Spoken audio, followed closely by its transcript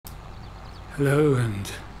Hello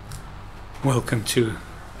and welcome to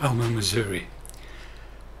Alma Missouri.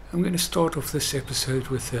 I'm going to start off this episode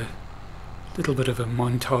with a little bit of a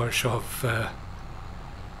montage of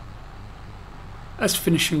us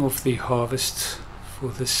finishing off the harvest for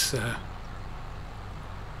this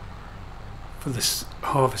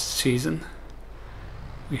harvest season.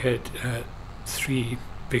 We had 3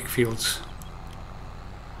 big fields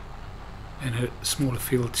and a smaller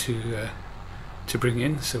field to bring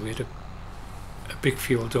in, so we had a big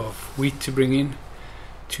field of wheat to bring in,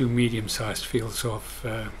 2 medium-sized fields of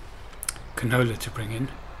canola to bring in,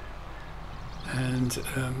 and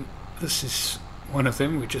this is one of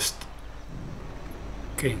them. We're just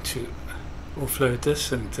going to offload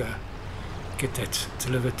this and get that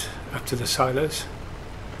delivered up to the silos.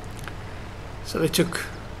 So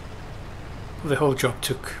the whole job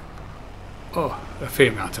took a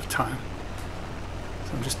fair amount of time.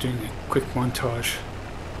 So I'm just doing a quick montage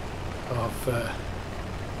of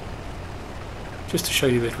just to show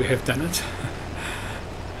you that we have done it.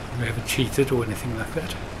 We haven't cheated or anything like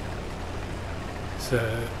that.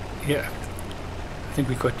 So yeah, I think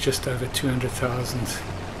we got just over 200,000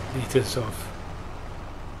 litres of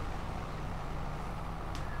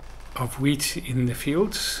wheat in the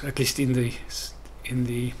fields, at least in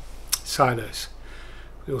the silos.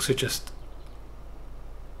 We also just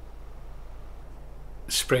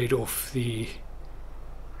sprayed off the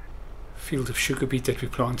field of sugar beet that we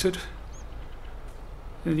planted.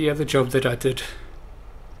 And the other job that I did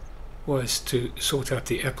was to sort out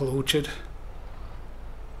the apple orchard.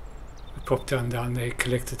 We popped down there,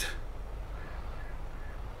 collected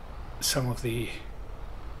some of the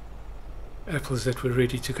apples that were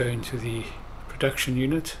ready to go into the production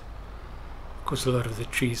unit. Of course, a lot of the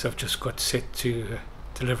trees I've just got set to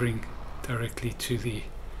delivering directly to the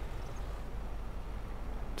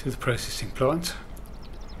processing plant.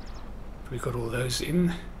 We got all those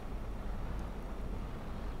in.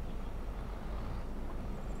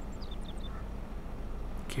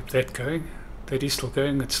 Keep that going. That is still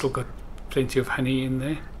going. It's still got plenty of honey in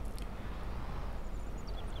there.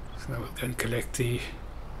 So now we'll go and collect the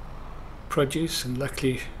produce, and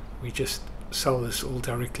luckily we just sell this all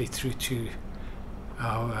directly through to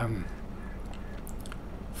our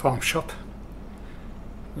farm shop,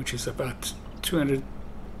 which is about 200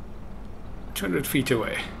 feet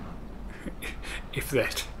away. If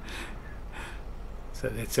that. So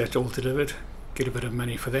that's that all delivered. Get a bit of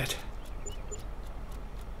money for that.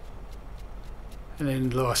 And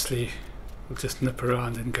then lastly, we'll just nip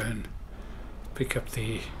around and go and pick up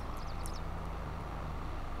the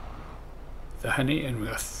honey, and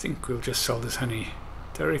I think we'll just sell this honey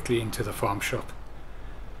directly into the farm shop,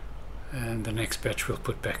 and the next batch we'll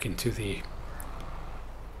put back into the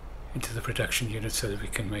production unit so that we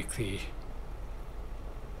can make the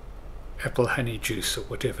apple honey juice or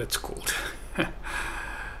whatever it's called.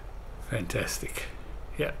 Fantastic.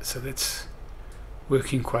 Yeah, so that's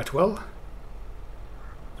working quite well.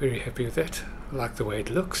 Very happy with that. I like the way it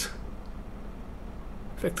looks.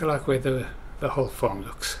 In fact, I like the way the whole farm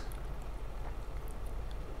looks.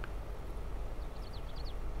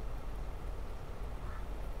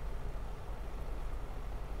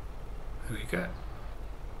 There we go.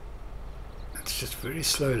 It's just very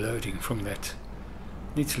slow loading from that.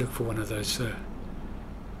 Need to look for one of those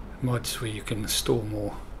mods where you can store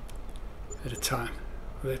more at a time.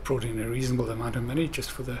 Well, that brought in a reasonable amount of money just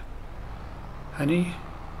for the honey.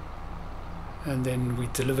 And then we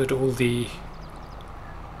delivered all the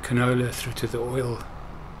canola through to the oil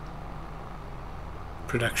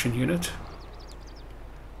production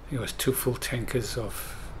it was 2 full tankers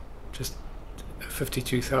of just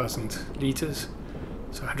 52,000 litres,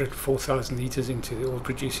 so 104,000 litres into the oil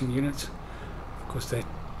producing units. Of course, that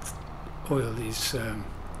oil is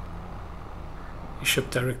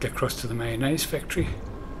shipped directly across to the mayonnaise factory,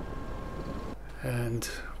 and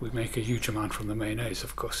we make a huge amount from the mayonnaise,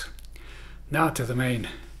 of course. Now to the main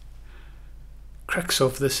crux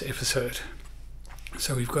of this episode.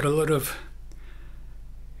 So we've got a lot of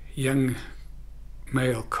young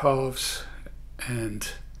male calves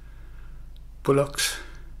and bullocks,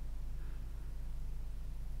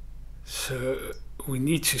 so we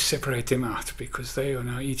need to separate them out because they are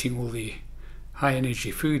now eating all the high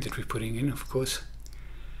energy food that we're putting in, of course,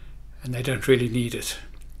 and they don't really need it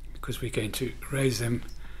because we're going to raise them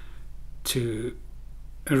to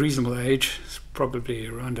a reasonable age. It's probably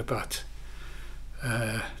around about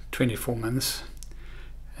 24 months,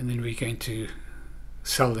 and then we're going to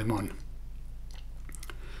sell them on.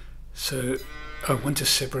 So I want to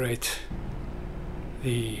separate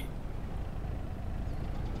the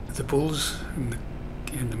bulls and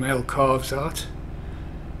the male calves out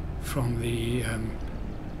from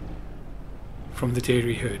the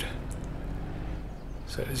dairy herd.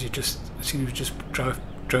 So as soon as we just drove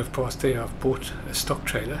past there, I've bought a stock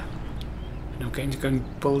trailer, and I'm going to go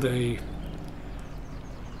and build a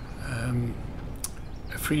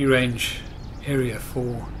free range area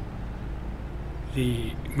for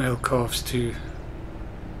the male calves to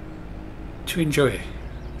enjoy.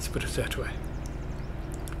 Let's put it that way.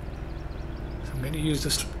 So I'm going to use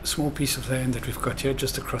this small piece of land that we've got here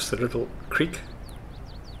just across the little creek.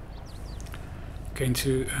 Going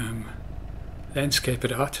to landscape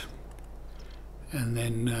it out, and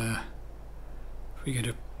then we're going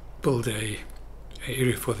to build a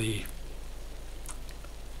area for the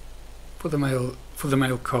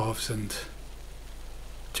male calves, and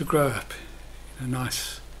to grow up in a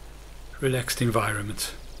nice relaxed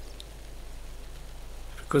environment.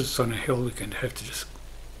 Because it's on a hill, we're going to have to just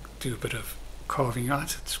do a bit of carving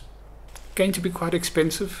out. It's going to be quite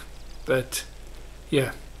expensive, but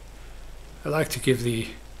yeah, I like to give the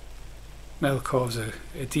male calves a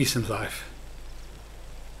decent life.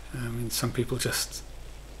 I mean, some people just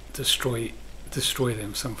destroy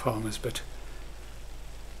them, some farmers, but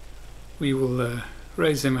we will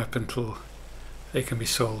raise them up until they can be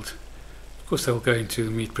sold. Of course, they'll go into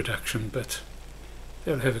meat production, but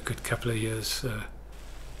they'll have a good couple of years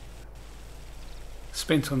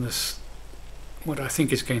spent on this, what I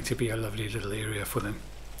think is going to be a lovely little area for them.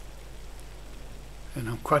 And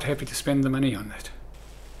I'm quite happy to spend the money on that.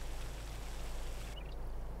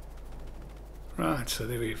 Right, so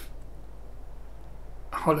there we've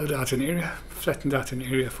hollowed out an area, flattened out an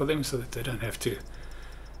area for them so that they don't have to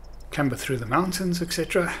clamber through the mountains,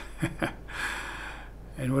 etc.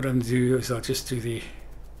 And what I'm going to do is I'll just do the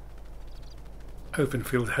open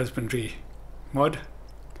field husbandry mod,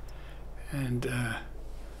 and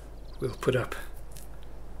we'll put up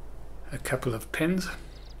a couple of pens,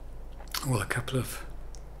 or a couple of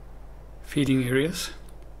feeding areas.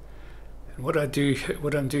 And what I'm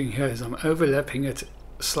doing here is I'm overlapping it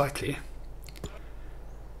slightly,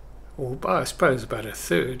 or I suppose about a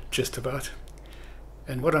third, just about.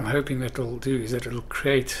 And what I'm hoping that will do is that it'll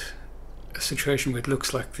create a situation where it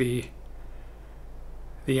looks like the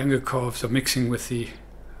younger calves are mixing with the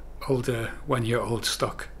older 1-year-old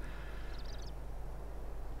stock.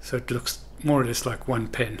 So it looks more or less like one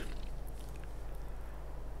pen.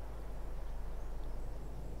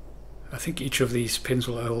 I think each of these pens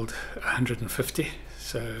will hold 150,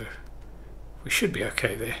 so we should be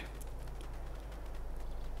okay there.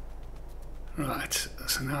 Right,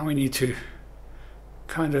 so now we need to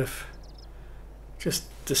kind of just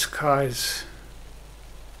disguise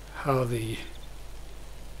how we've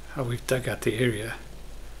dug out the area.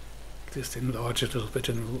 Just enlarge it a little bit,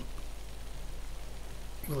 and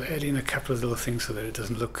we'll add in a couple of little things so that it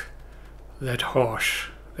doesn't look that harsh,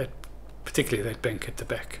 particularly that bank at the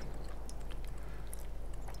back.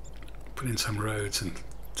 Put in some roads and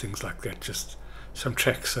things like that, just some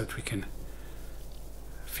tracks so that we can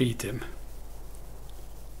feed them.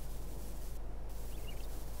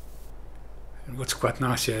 And what's quite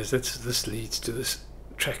nice here is that this leads to this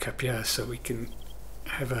track up here, so we can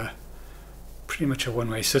have pretty much a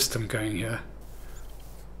one-way system going here,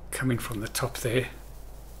 coming from the top there,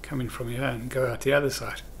 coming from here, and go out the other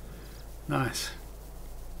side. Nice.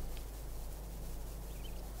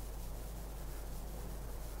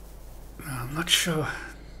 I'm not sure.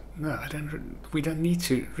 No, we don't need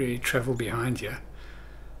to really travel behind here.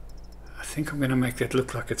 I think I'm going to make that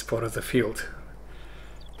look like it's part of the field.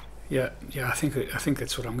 Yeah, I think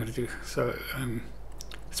that's what I'm going to do. So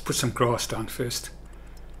let's put some grass down first.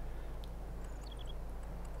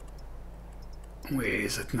 Where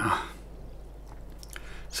is it now?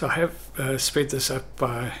 So I have sped this up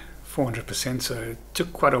by 400%, so it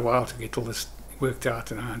took quite a while to get all this worked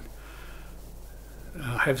out, and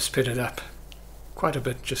I have sped it up quite a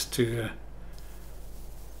bit just so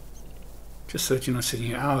that you're not sitting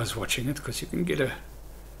here hours watching it, because you can get a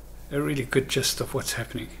really good gist of what's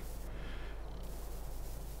happening.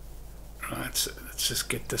 Right, so let's just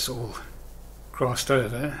get this all grassed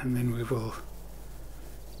over, and then we will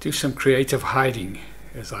do some creative hiding,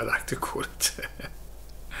 as I like to call it.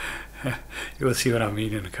 You'll see what I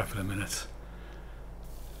mean in a couple of minutes.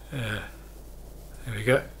 There we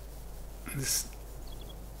go. Let's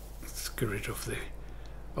get rid of the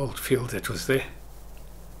old field that was there.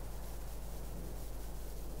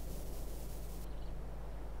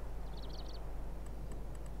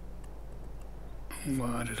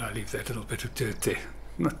 Why did I leave that little bit of dirt there?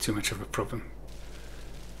 Not too much of a problem.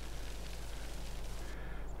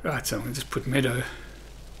 Right, so I'm going to just put meadow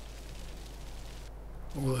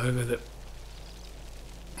all over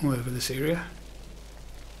this area.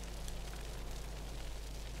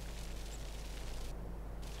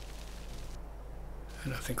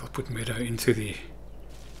 And I think I'll put meadow into the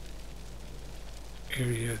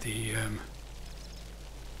area, the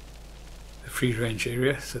free range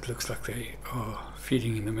area, so it looks like they are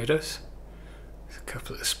feeding in the meadows. There's a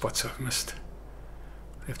couple of spots I've missed.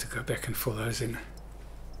 I have to go back and fill those in.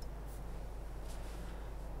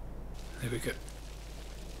 There we go.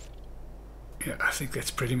 Yeah, I think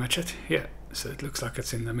that's pretty much it. Yeah, so it looks like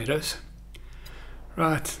it's in the meadows.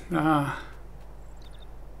 Right, now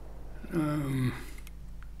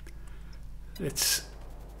it's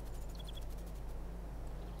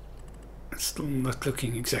still not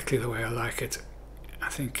looking exactly the way I like it. I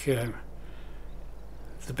think the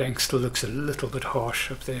bank still looks a little bit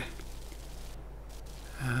harsh up there.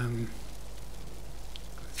 Let's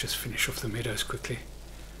just finish off the meadows quickly.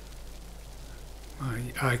 My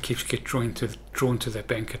eye keeps getting drawn to that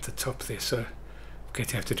bank at the top there, so I'm going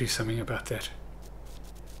to have to do something about that.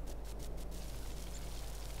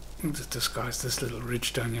 I'll just disguise this little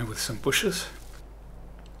ridge down here with some bushes.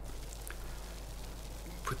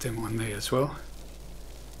 Put them on there as well.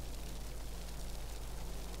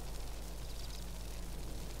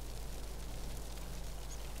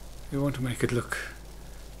 You want to make it look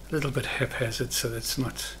a little bit haphazard, so that's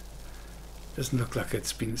not, doesn't look like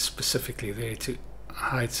it's been specifically there to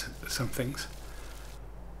hide some things.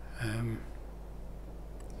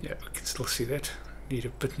 Yeah, we can still see that. Need a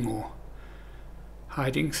bit more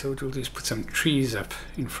hiding, so what we'll do is put some trees up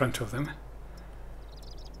in front of them.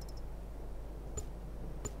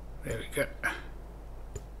 There we go.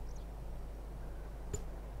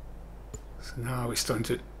 So now we're starting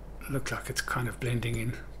to look like it's kind of blending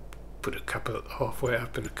in. Put a couple halfway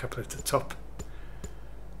up and a couple at the top.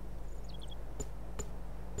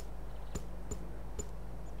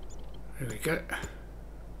 There we go.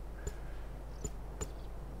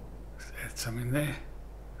 Add some in there.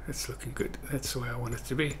 That's looking good. That's the way I want it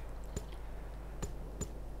to be.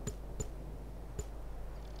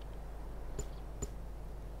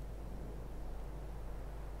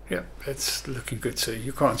 Yeah, that's looking good. So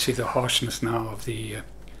you can't see the harshness now of the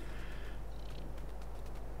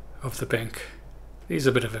bank. There's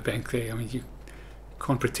a bit of a bank there. I mean, you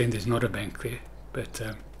can't pretend there's not a bank there, but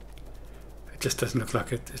it just doesn't look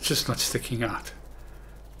like it. It's just not sticking out.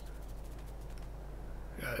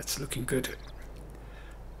 Yeah, it's looking good.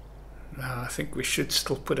 Now I think we should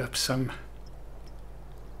still put up some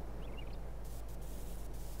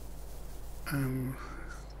I'm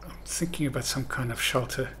thinking about some kind of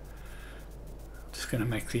shelter. I'm just going to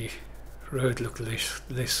make the road look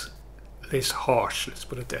less harsh, let's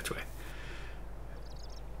put it that way,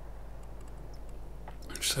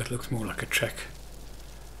 so it looks more like a track.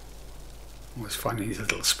 Always finding these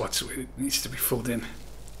little spots where it needs to be filled in.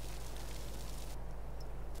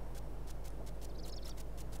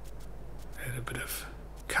 Add a bit of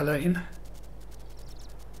colour in.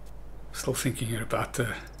 Still thinking here about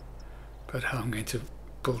how I'm going to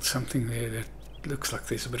build something there that looks like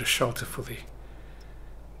there's a bit of shelter for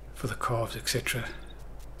the calves, etc.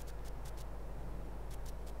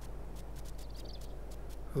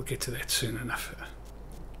 We'll get to that soon enough.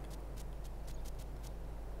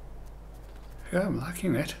 Yeah, I'm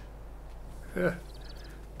liking that. Yeah,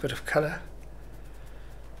 bit of colour.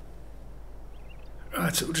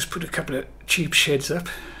 Right, so we'll just put a couple of cheap sheds up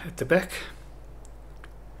at the back.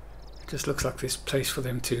 It just looks like there's place for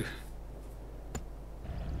them to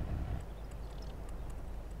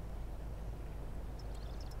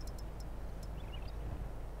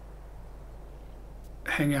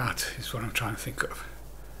hang out, is what I'm trying to think of.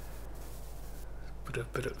 Put a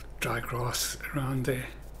bit of dry grass around there,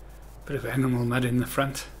 bit of animal mud in the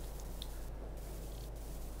front.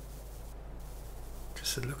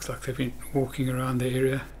 Just it looks like they've been walking around the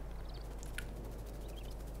area.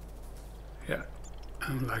 Yeah,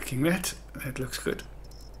 I'm liking that. That looks good.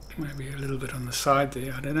 Maybe a little bit on the side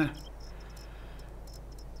there, I don't know.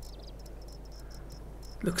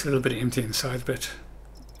 Looks a little bit empty inside, but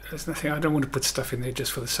there's nothing. I don't want to put stuff in there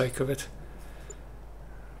just for the sake of it.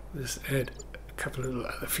 Just add a couple of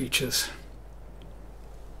other features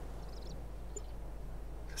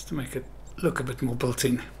just to make it look a bit more built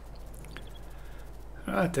in.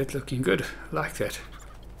 Right, that's looking good. I like that.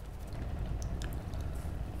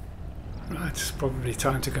 Right, it's probably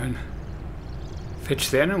time to go and fetch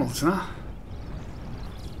the animals now.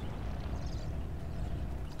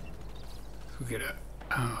 We'll get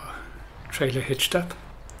our trailer hitched up.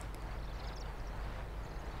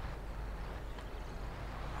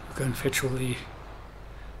 We'll go and fetch all the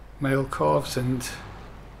male calves and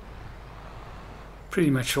pretty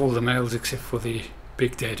much all the males except for the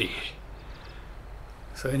big daddy.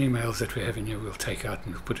 So any males that we have in here we'll take out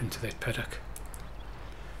and we'll put into that paddock.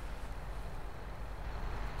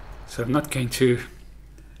 So I'm not going to,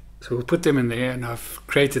 so we'll put them in there, and I've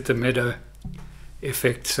created the meadow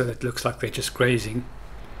effect so that it looks like they're just grazing.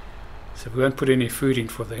 So we won't put any food in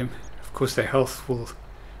for them. Of course their health will,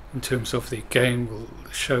 in terms of their game, will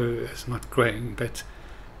show as not growing, but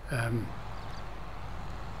they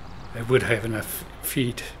would have enough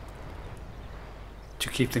feed to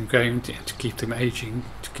keep them going, to keep them aging,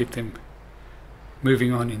 to keep them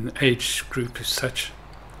moving on in the age group as such.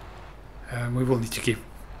 We will need to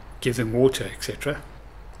give them water, etc.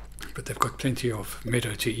 But they've got plenty of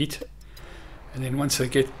meadow to eat. And then once they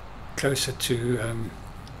get closer to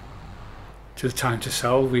the time to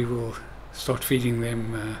sell, we will start feeding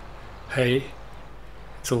them hay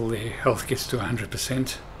until their health gets to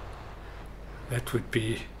 100%. That would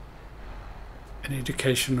be an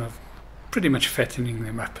indication of pretty much fattening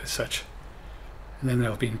them up as such. And then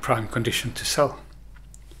they'll be in prime condition to sell.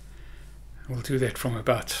 We'll do that from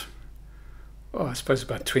about, I suppose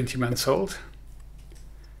about 20 months old.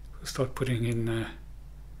 We'll start putting in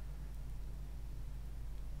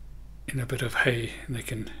a bit of hay, and they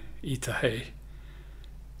can eat the hay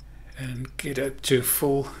and get up to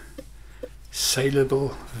full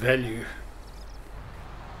saleable value.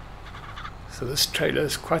 So this trailer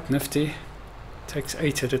is quite nifty. It takes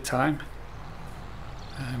 8 at a time.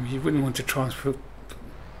 You wouldn't want to transport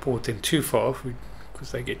them too far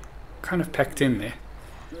because they get kind of packed in there.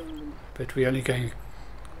 But we're only going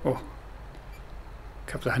a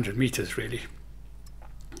couple of 100 meters really.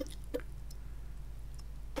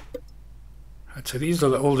 Right, so these are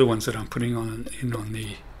the older ones that I'm putting in on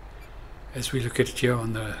the, as we look at it here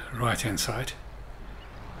on the right hand side.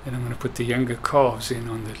 Then I'm going to put the younger calves in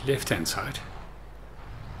on the left hand side.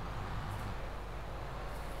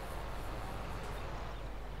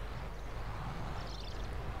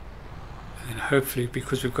 And hopefully,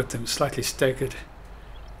 because we've got them slightly staggered,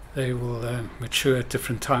 they will mature at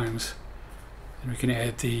different times, and we can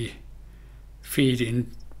add the feed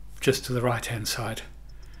in just to the right hand side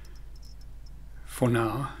for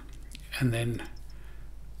now, and then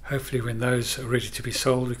hopefully when those are ready to be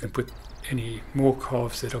sold, we can put any more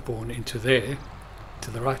calves that are born into there,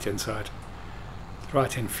 to the right hand side, the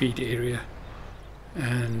right hand feed area,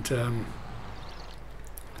 and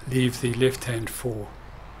leave the left hand for,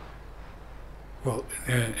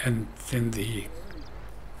 and then the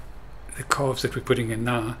calves that we're putting in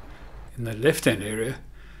now in the left hand area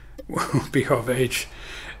will be of age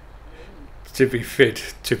to be fed,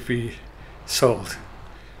 to be sold.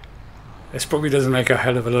 This probably doesn't make a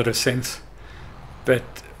hell of a lot of sense, but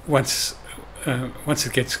once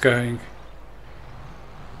it gets going,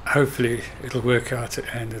 hopefully it'll work out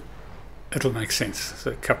and it'll make sense.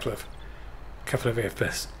 So a couple of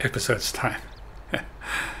episodes time. In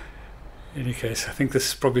any case, I think this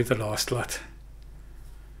is probably the last lot.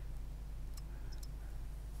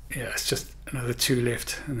 Yeah, it's just another 2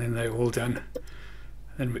 left, and then they're all done.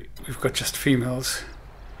 Then we've got just females.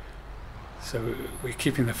 So we're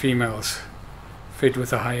keeping the females fed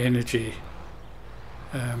with a high energy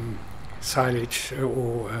silage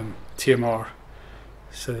or TMR,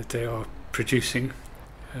 so that they are producing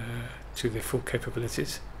to their full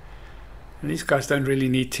capabilities. And these guys don't really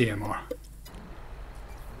need TMR.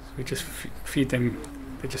 So we just feed them,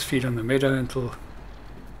 they just feed on the meadow until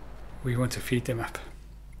we want to feed them up.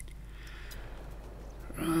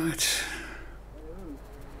 Right. It's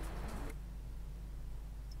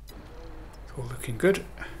all looking good.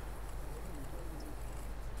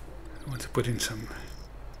 I want to put in some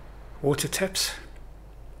water taps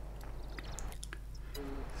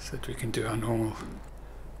so that we can do our normal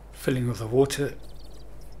filling of the water.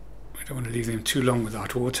 We don't want to leave them too long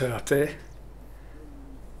without water out there.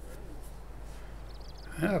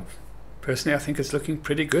 Personally, I think it's looking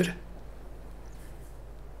pretty good.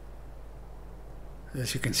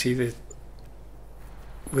 As you can see, that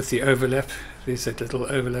with the overlap, there's a little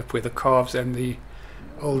overlap where the calves and the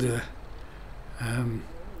older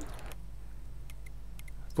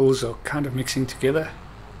bulls are kind of mixing together.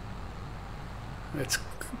 That's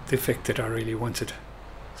the effect that I really wanted.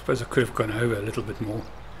 I suppose I could have gone over a little bit more,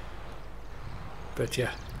 but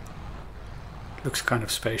yeah, looks kind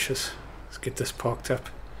of spacious. Let's get this parked up,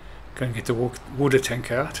 go and get the water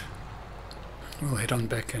tank out. We'll head on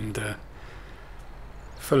back and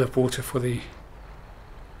fill up water for the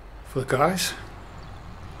guys.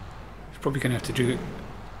 It's probably going to have to do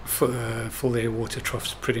full their water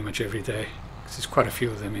troughs pretty much every day, because there's quite a few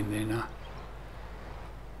of them in there now.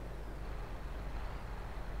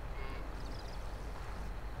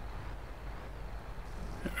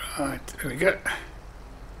 Right, there we go.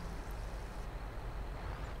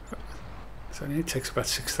 So it takes about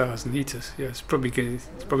 6,000 litres. Yeah, it's probably going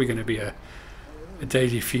to be a a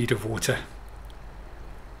daily feed of water.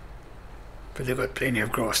 But they've got plenty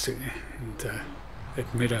of grass to eat, and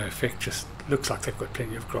that meadow effect just looks like they've got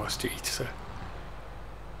plenty of grass to eat, so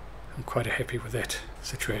I'm quite happy with that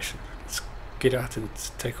situation. Let's get out and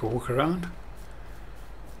take a walk around.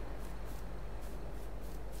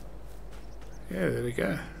 Yeah, there we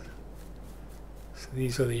go. So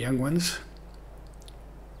these are the young ones.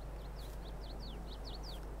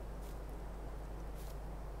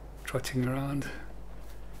 Trotting around.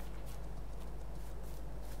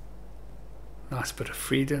 Nice bit of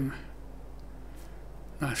freedom.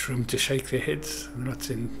 Nice room to shake their heads. They're not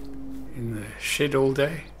in the shed all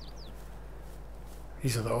day.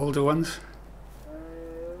 These are the older ones.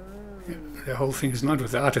 Yeah, the whole thing is not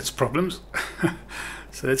without its problems.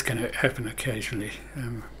 So that's going to happen occasionally.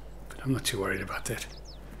 But I'm not too worried about that.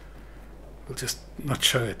 We'll just not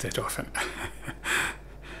show it that often.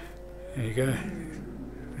 There you go.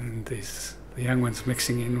 And there's the young ones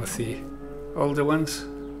mixing in with the older ones.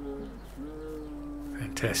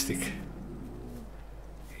 Fantastic.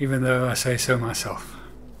 Even though I say so myself.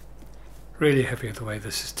 Really happy with the way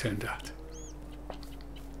this has turned out.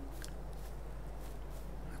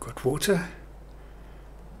 I've got water.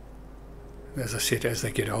 As I said, as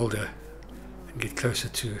they get older and get closer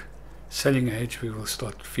to selling age, we will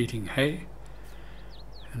start feeding hay,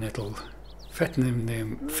 and that'll fatten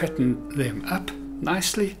them up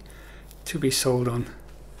nicely to be sold on.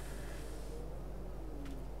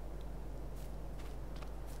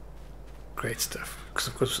 Great stuff. Because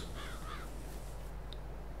of course,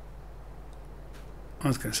 I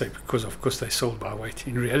was going to say because of course they're sold by weight.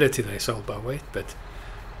 In reality they're sold by weight, but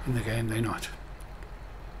in the game they're not.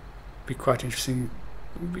 Be quite interesting.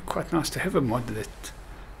 It would be quite nice to have a mod that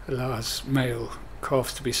allows male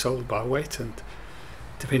calves to be sold by weight, and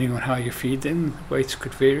depending on how you feed them, weights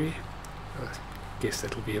could vary. I guess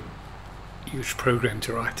that'll be a huge program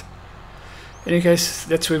to write. In any case,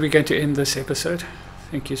 that's where we're going to end this episode.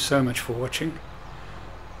 Thank you so much for watching.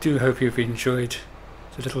 Do hope you've enjoyed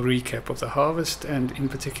the little recap of the harvest, and in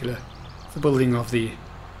particular the building of the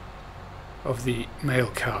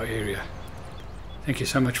male cow area. Thank you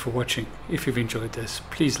so much for watching. If you've enjoyed this,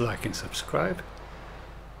 please like and subscribe,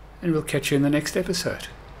 and we'll catch you in the next episode.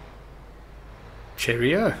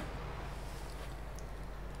 Cheerio!